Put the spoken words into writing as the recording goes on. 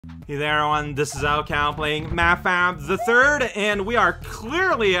Hey there everyone, this is Alcal playing MAFAB3, and we are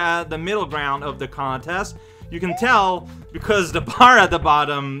clearly at the middle ground of the contest. You can tell because the bar at the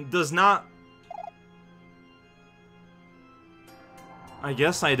bottom does not... I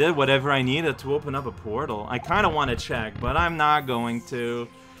guess I did whatever I needed to open up a portal. I kind of want to check, but I'm not going to.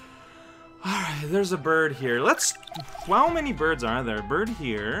 Alright, there's a bird here. Let's... How many birds are there? Bird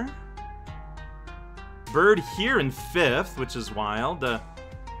here. Bird here in 5th, which is wild.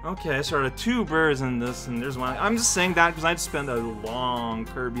 Okay, so there are 2 birds in this, and there's one. I'm just saying that because I just spent a long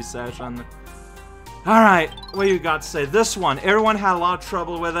Kirby session. Alright, what you got to say? This one, everyone had a lot of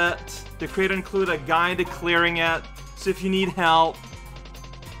trouble with it. The creator included a guide to clearing it, so if you need help.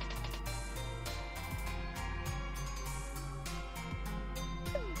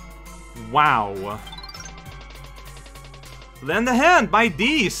 Wow. Lend a Hand by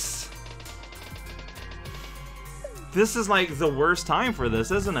Dees. This is like the worst time for this,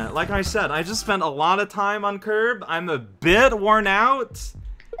 isn't it? Like I said, I just spent a lot of time on Curb. I'm a bit worn out.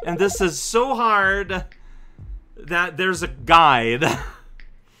 And this is so hard that there's a guide. I'll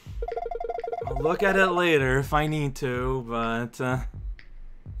look at it later if I need to, but...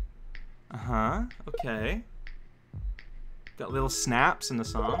 okay. Got little snaps in the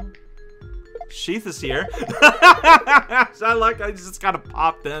song. Sheath is here. I just kind of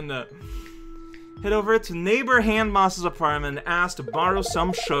popped in. Head over to neighbor Handboss's apartment and ask to borrow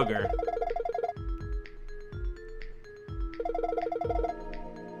some sugar.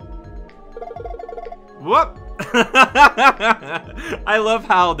 Whoop! I love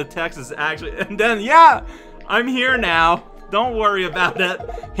how the text is actually... And then, yeah! I'm here now. Don't worry about it.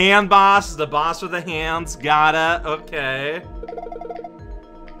 Handboss is the boss with the hands. Got it. Okay.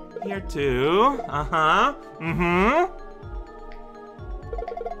 Here too.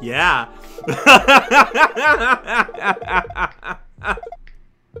 Yeah.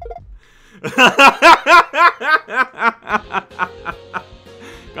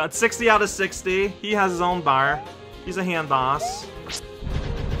 Got 60 out of 60. He has his own bar. He's a hand boss.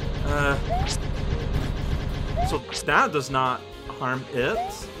 So that does not harm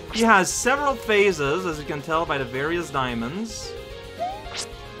it. He has several phases, as you can tell by the various diamonds.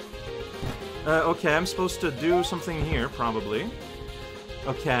 Okay, I'm supposed to do something here, probably.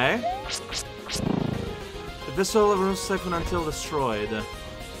 Okay. The Visceral Rune Siphon until destroyed.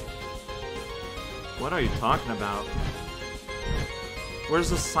 What are you talking about? Where's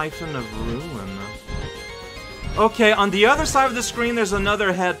the Siphon of Ruin? Okay, on the other side of the screen there's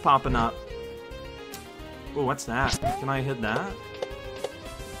another head popping up. Oh, what's that? Can I hit that?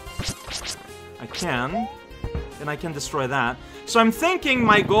 I can. And I can destroy that. So I'm thinking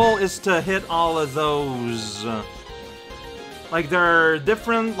my goal is to hit all of those. Like, there are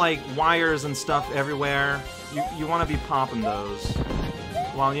different, like, wires and stuff everywhere. You want to be popping those.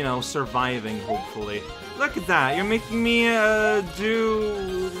 While, you know, surviving, hopefully. Look at that, you're making me,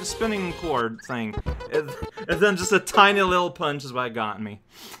 do the spinning cord thing. And then just a tiny little punch is what got me.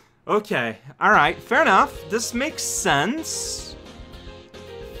 Okay, alright, fair enough. This makes sense.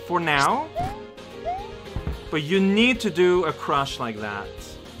 For now. But you need to do a crush like that.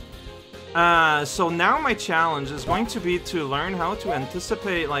 So now my challenge is going to be to learn how to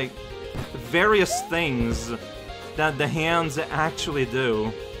anticipate, like, various things that the hands actually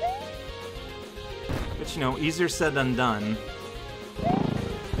do. Which, you know, easier said than done.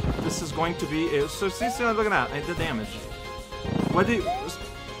 This is going to be... So, see, look at that. I did damage. What did...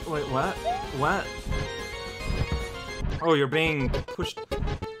 Wait, what? What? Oh, you're being pushed...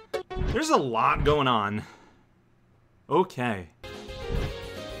 There's a lot going on. Okay.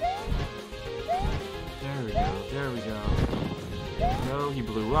 There we go, there we go. There we go, he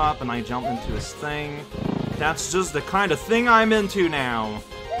blew up and I jumped into his thing. That's just the kind of thing I'm into now.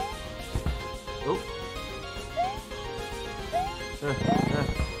 Oh.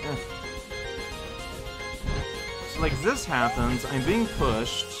 So like this happens, I'm being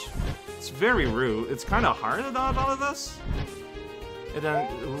pushed. It's very rude. It's kind of hard to dodge all of this. And then,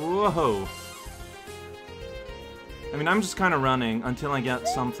 whoa. I mean, I'm just kind of running until I get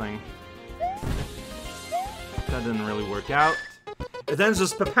something. That didn't really work out. And then it's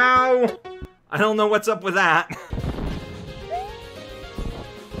just pa-pow! I don't know what's up with that.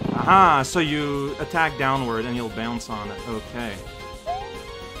 Aha, so you attack downward and you'll bounce on it. Okay.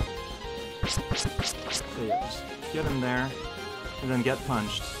 So yeah, just get in there, and then get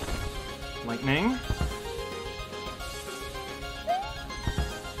punched. Lightning.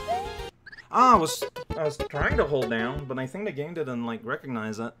 Ah, I was trying to hold down, but I think the game didn't, like,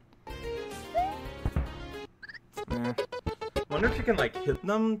 recognize it. Wonder if you can, like, hit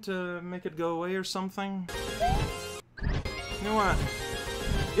them to make it go away or something? You know what?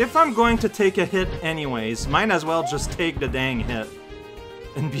 If I'm going to take a hit anyways, might as well just take the dang hit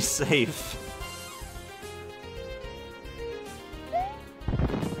and be safe.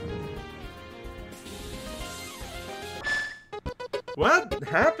 What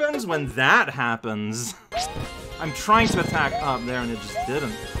happens when that happens? I'm trying to attack up there and it just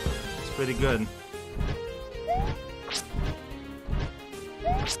didn't. It's pretty good.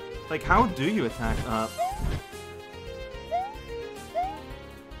 Like, how do you attack up?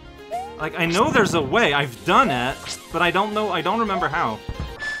 Like, I know there's a way, I've done it, but I don't remember how.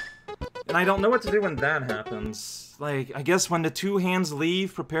 And I don't know what to do when that happens. Like, I guess when the two hands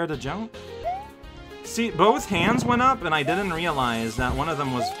leave, prepare to jump? See, both hands went up, and I didn't realize that one of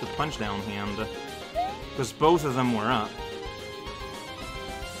them was the punch-down hand. Because both of them were up.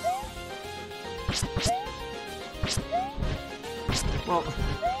 Well...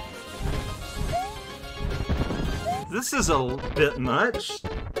 this is a bit much,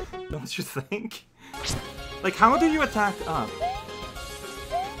 don't you think? Like, how do you attack up?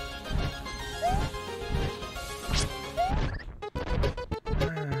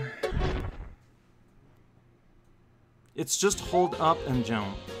 It's just hold up and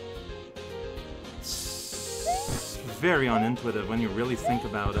jump. It's very unintuitive when you really think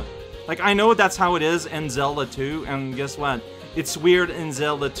about it. Like, I know that's how it is in Zelda 2, and guess what? It's weird in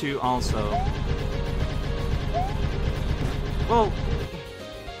Zelda 2 also. Well,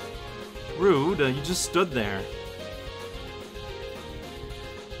 rude, you just stood there.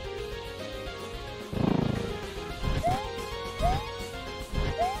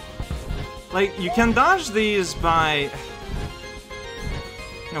 Like, you can dodge these by,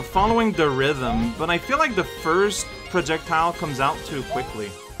 you know, following the rhythm, but I feel like the first projectile comes out too quickly.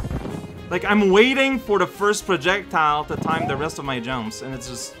 Like, I'm waiting for the first projectile to time the rest of my jumps, and it's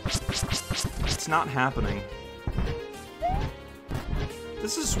just... it's not happening.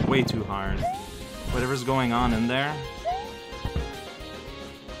 This is way too hard. Whatever's going on in there.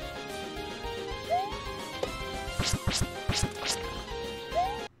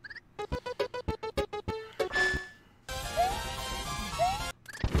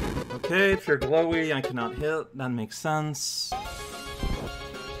 Okay, if you're glowy, I cannot hit. That makes sense.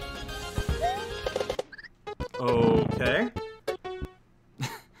 Okay.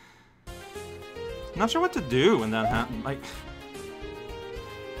 Not sure what to do when that happens. Like...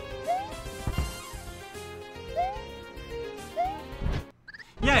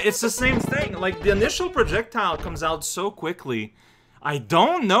 yeah, it's the same thing. Like, the initial projectile comes out so quickly. I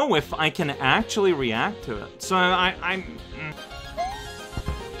don't know if I can actually react to it. So I'm...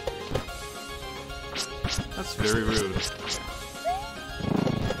 That's very rude.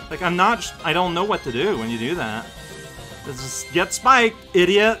 Like, I don't know what to do when you do that. Just get spiked,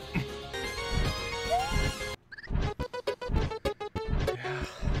 idiot!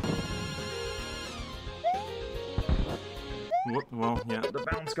 Well, yeah, the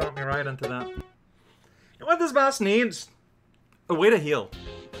bounce got me right into that. You know what this boss needs? A way to heal.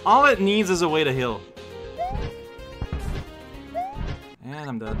 All it needs is a way to heal. And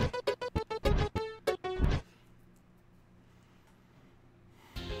I'm dead.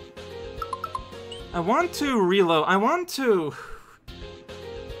 I want to reload. I want to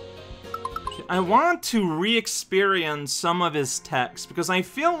re-experience some of his text, because I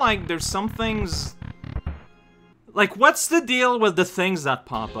feel like there's some things... like, what's the deal with the things that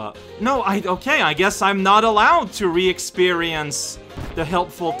pop up? No, okay, I guess I'm not allowed to re-experience the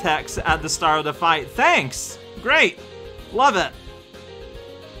helpful text at the start of the fight. Thanks! Great! Love it!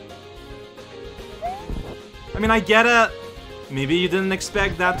 I mean, I get it. Maybe you didn't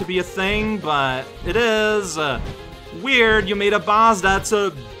expect that to be a thing, but it is. Weird, you made a boss that's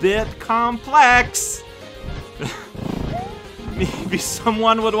a bit complex. Maybe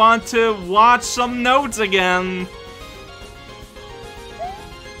someone would want to watch some notes again.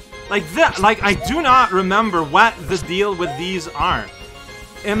 Like that, like, I do not remember what the deal with these are.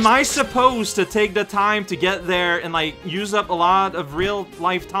 Am I supposed to take the time to get there and, like, use up a lot of real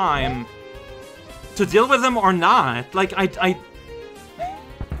life time to deal with them or not? Like, I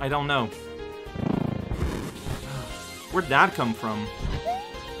don't know. Where'd that come from?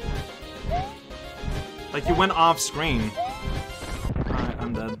 Like, you went off screen. Alright,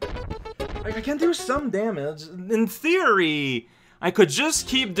 I'm dead. Like, I can do some damage. In theory, I could just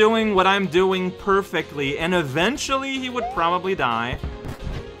keep doing what I'm doing perfectly, and eventually he would probably die.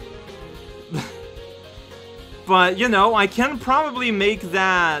 But, you know, I can probably make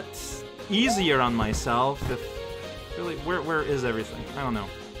that easier on myself if... really, where is everything? I don't know.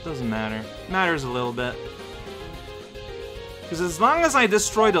 Doesn't matter. Matters a little bit. Because as long as I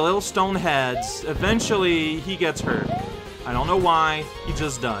destroy the little stone heads, eventually he gets hurt. I don't know why, he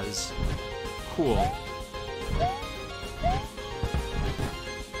just does. Cool.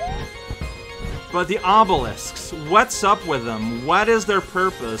 But the obelisks, what's up with them? What is their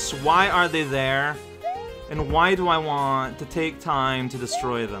purpose? Why are they there? And why do I want to take time to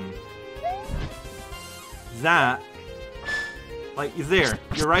destroy them? That, like, there,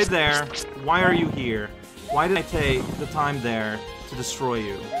 you're right there. Why are you here? Why did I take the time there to destroy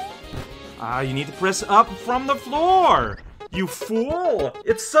you? You need to press up from the floor! You fool!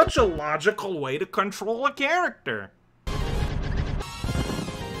 It's such a logical way to control a character.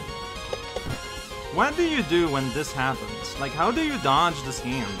 What do you do when this happens? Like, how do you dodge this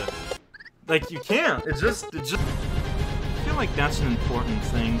hand? Like, you can't. It just... I feel like that's an important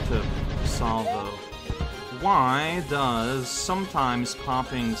thing to solve, though. Why does sometimes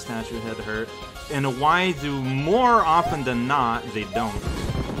popping statue head hurt? And why do more often than not, they don't?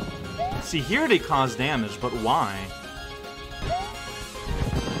 See, here they cause damage, but why?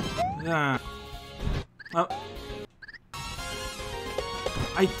 Oh.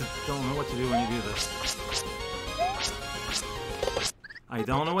 I don't know what to do when you do this. I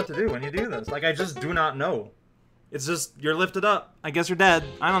don't know what to do when you do this. Like, I just do not know. It's just, you're lifted up. I guess you're dead.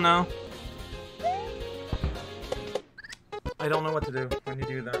 I don't know. I don't know what to do when you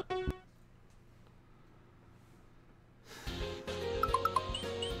do that.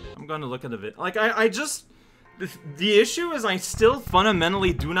 I'm going to look at a bit. Like, I just... The issue is I still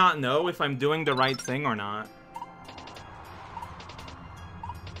fundamentally do not know if I'm doing the right thing or not.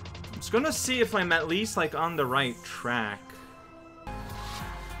 I'm just gonna see if I'm at least, like, on the right track.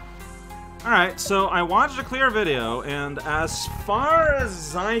 Alright, so I watched a clear video, and as far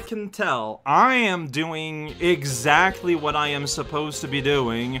as I can tell, I am doing exactly what I am supposed to be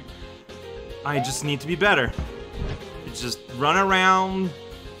doing. I just need to be better. Just run around,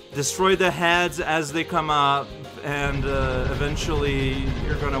 destroy the heads as they come up, and eventually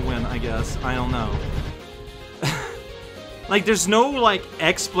you're gonna win, I guess. I don't know. Like, there's no, like,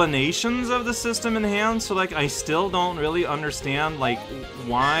 explanations of the system in hand, so, like, I still don't really understand, like,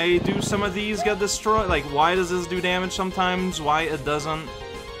 why do some of these get destroyed? Like, why does this do damage sometimes? Why it doesn't?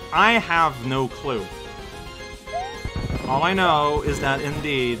 I have no clue. All I know is that,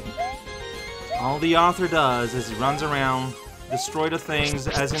 indeed, all the author does is he runs around, destroy the things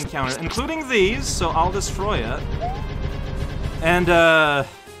as encountered, including these, so I'll destroy it. And,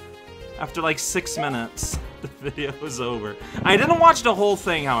 after, like, 6 minutes... the video is over. I didn't watch the whole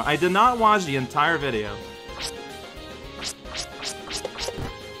thing, however. I did not watch the entire video.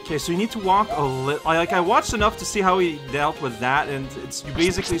 Okay, so you need to walk a little... Like, I watched enough to see how he dealt with that, and it's... You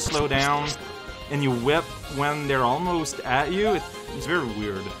basically slow down, and you whip when they're almost at you. It's very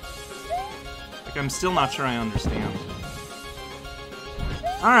weird. Like, I'm still not sure I understand.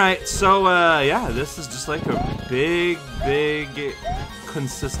 Alright, so, yeah, this is just like a big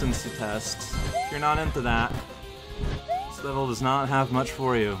consistency test. If you're not into that, this level does not have much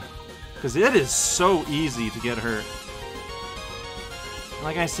for you. Because it is so easy to get hurt.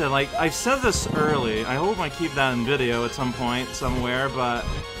 Like I said, like, I've said this early, I hope I keep that in video at some point, somewhere, but...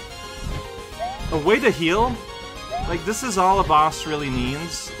 a way to heal? Like, this is all a boss really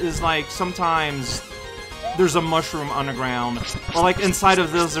needs, is like, sometimes... there's a mushroom underground, or like inside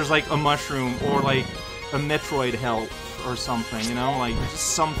of this there's like a mushroom, or like a Metroid health or something, you know, like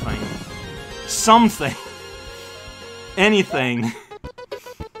just something. Something. Anything.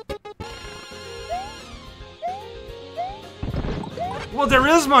 Well, there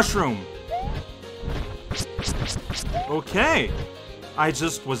is mushroom! Okay. I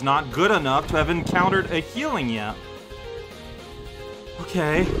just was not good enough to have encountered a healing yet.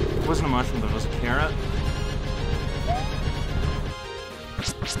 Okay. It wasn't a mushroom, though, it was a carrot.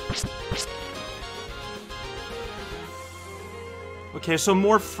 Okay, so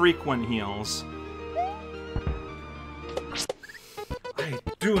more frequent heals. I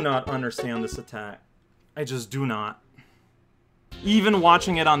do not understand this attack. I just do not. Even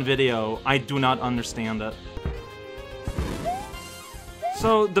watching it on video, I do not understand it.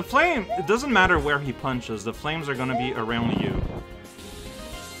 So, the flame, it doesn't matter where he punches, the flames are gonna be around you.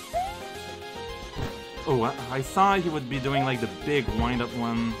 Oh, I thought he would be doing like the big wind-up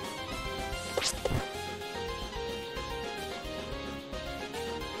one.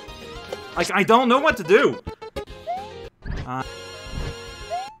 Like, I don't know what to do!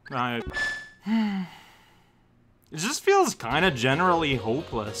 Right. It just feels kind of generally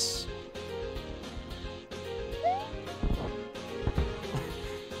hopeless.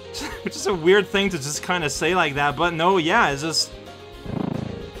 Which is a weird thing to just kind of say like that, but no, yeah, it's just...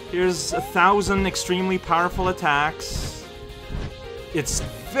 Here's 1,000 extremely powerful attacks. It's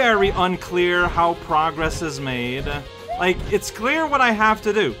very unclear how progress is made. Like, it's clear what I have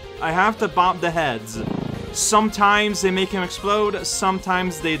to do. I have to bop the heads. Sometimes they make him explode,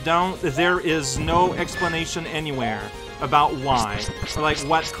 sometimes they don't. There is no explanation anywhere about why, or like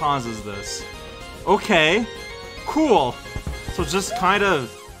what causes this. Okay, cool. So just kind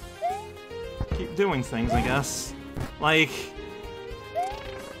of keep doing things, I guess. Like,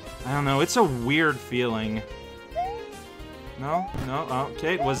 I don't know, it's a weird feeling. No,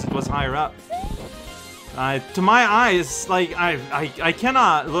 okay, it was higher up. To my eyes, like, I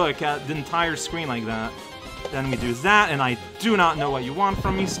cannot look at the entire screen like that. Then we do that, and I do not know what you want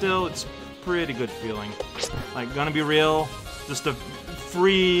from me still. It's pretty good feeling. Like, gonna be real, just a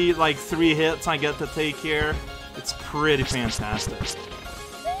free, like, 3 hits I get to take here. It's pretty fantastic.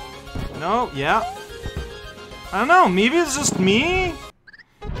 No, yeah. I don't know, maybe it's just me?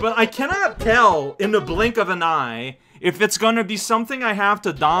 But I cannot tell in the blink of an eye if it's gonna be something I have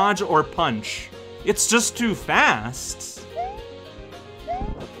to dodge or punch. It's just too fast.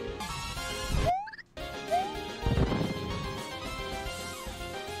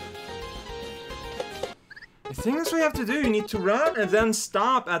 The things we have to do, you need to run and then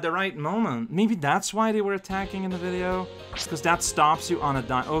stop at the right moment. Maybe that's why they were attacking in the video? Because that stops you on a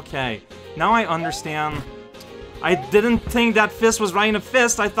dime. Okay, now I understand. I didn't think that fist was right in a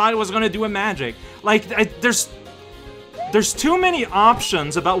fist. I thought it was gonna do a magic. Like, there's too many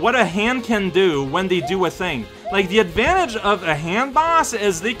options about what a hand can do when they do a thing. Like, the advantage of a hand boss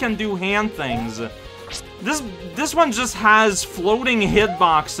is they can do hand things. This one just has floating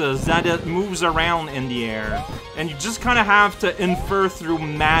hitboxes that it moves around in the air. And you just kind of have to infer through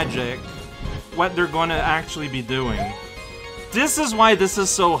magic what they're going to actually be doing. This is why this is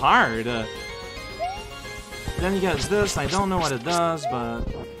so hard. Then you get this, I don't know what it does, but...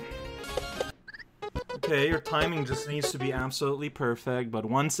 Okay, your timing just needs to be absolutely perfect, but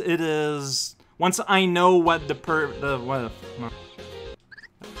once it is... Once I know what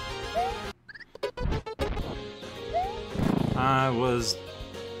I was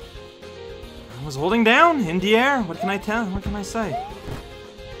holding down in the air. What can I say?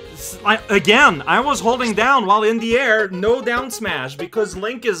 Again, I was holding down while in the air, no down smash, because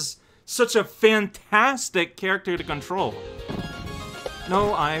Link is such a fantastic character to control.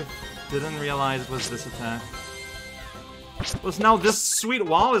 No, I didn't realize it was this attack. Well, now this sweet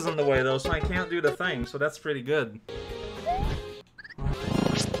wall is in the way though, so I can't do the thing, so that's pretty good.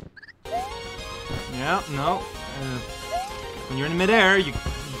 Yeah, no. When you're in midair,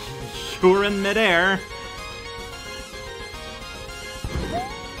 you're in midair.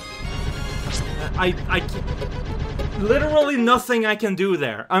 Literally nothing I can do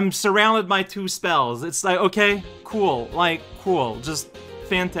there. I'm surrounded by 2 spells. It's like, okay, cool, like, cool, just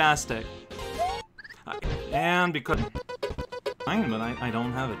fantastic. And because... Fine, but I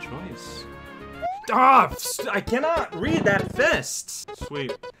don't have a choice. Ah! I cannot read that fist!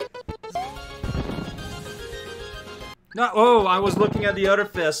 Sweet. No, oh, I was looking at the other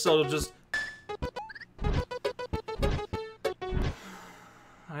fist, so just...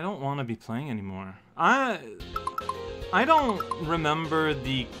 I don't want to be playing anymore. I don't remember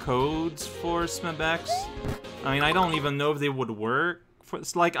the codes for SMBX. I mean, I don't even know if they would work.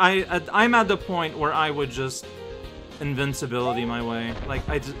 It's like, I'm at the point where I would just invincibility my way. Like,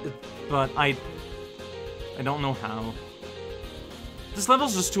 but I don't know how. This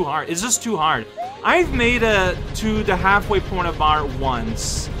level's just too hard. It's just too hard. I've made it to the halfway point of bar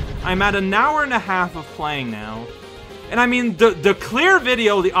once. I'm at an hour and a half of playing now. And I mean, the clear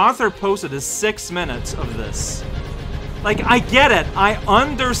video the author posted is 6 minutes of this. Like, I get it. I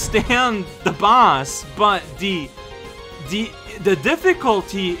understand the boss, but the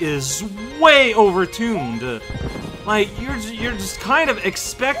difficulty is way overtuned. Like, you're just kind of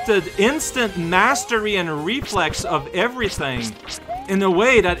expected instant mastery and reflex of everything in a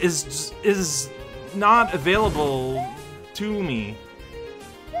way that is not available to me.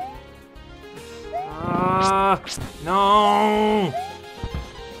 No!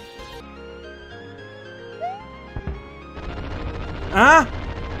 Huh?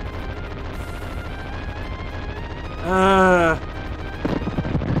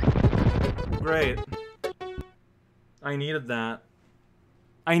 Great. I needed that.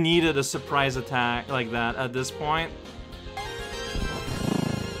 I needed a surprise attack like that at this point.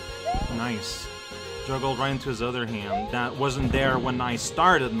 Nice. Juggled right into his other hand. That wasn't there when I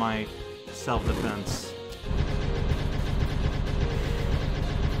started my self-defense.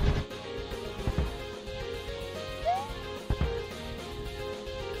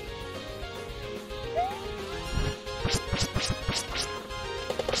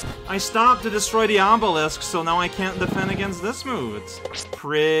 I stopped to destroy the obelisk, so now I can't defend against this move. It's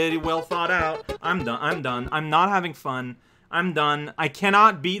pretty well thought out. I'm done. I'm done. I'm not having fun. I'm done. I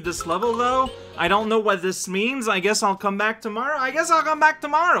cannot beat this level, though. I don't know what this means. I guess I'll come back tomorrow. I guess I'll come back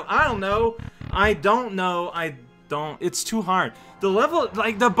tomorrow. I don't know. I don't know. I don't. It's too hard. The level,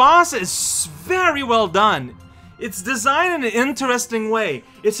 like, the boss is very well done. It's designed in an interesting way.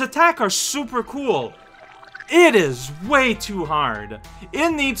 Its attacks are super cool. It is way too hard.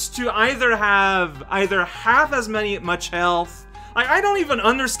 It needs to either have half as much health. Like, I don't even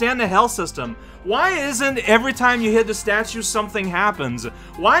understand the health system. Why isn't every time you hit the statue something happens?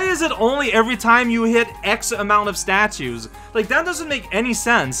 Why is it only every time you hit X amount of statues? Like, that doesn't make any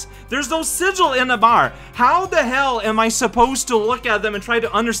sense. There's no sigil in the bar. How the hell am I supposed to look at them and try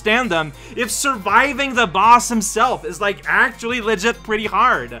to understand them if surviving the boss himself is, like, actually legit pretty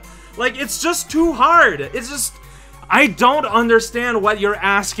hard? Like, it's just too hard. It's just, I don't understand what you're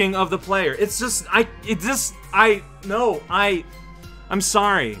asking of the player. It's just, I'm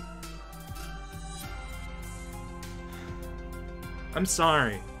sorry. I'm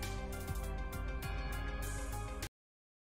sorry.